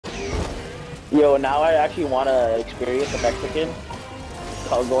Yo, now I actually want to experience a Mexican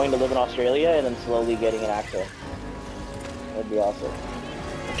going to live in Australia and then slowly getting an accent. That'd be awesome.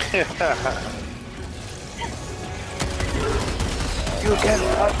 You can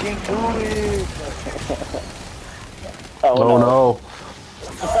fucking do it! Oh no.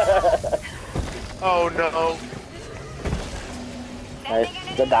 Oh no.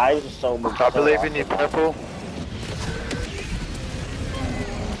 Nice. The dives are so much. I believe in you, Purple.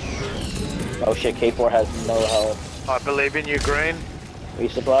 Oh shit, K4 has no health. I believe in you, Green.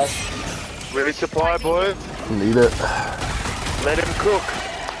 Resupply? Resupply, boys. Need it. Let him cook.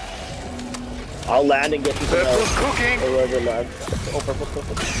 I'll land and get you some Purple's health. cooking. Or whoever lands. Oh, Purple's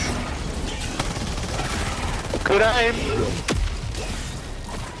cooking. Good aim.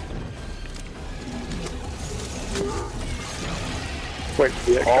 Wait,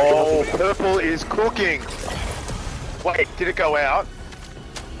 yeah, Oh, Purple is cooking. Wait, did it go out?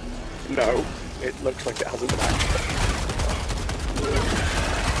 no, it looks like it hasn't been active.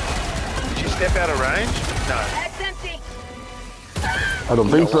 Did you step out of range? No. That's empty. I don't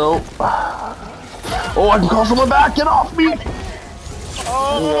think so. Oh, I can call someone back. Get off me.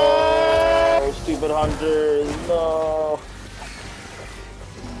 No, stupid hunters. No.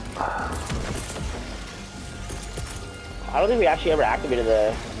 I don't think we actually ever activated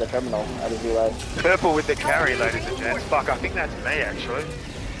the terminal. I just realized. Purple with the carry, ladies and gents. Fuck, I think that's me, actually.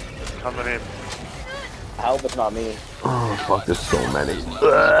 Coming in. I hope it's not me. Oh, fuck, there's so many.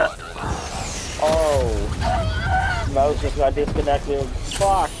 Oh. Mouse just got disconnected.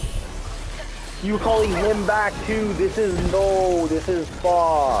 Fuck. You were calling him back too. This is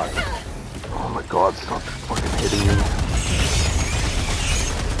fuck. Oh my god, stop fucking hitting me.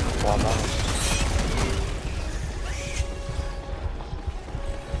 Oh, no.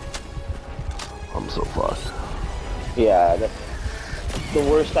 I'm so fucked. Yeah, that's the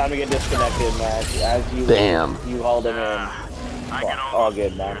worst time to get disconnected, man. As you Damn. You hauled him in. Fuck. All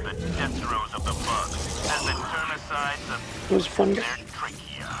good, man. The death throes of the bugs as the turn-asides of It was fun. their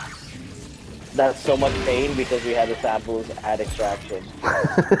trachea. That's so much pain because we had the samples at extraction.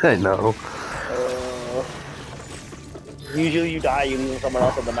 I know. Usually you die, you leave someone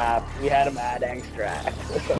else on the map. We had him at extract.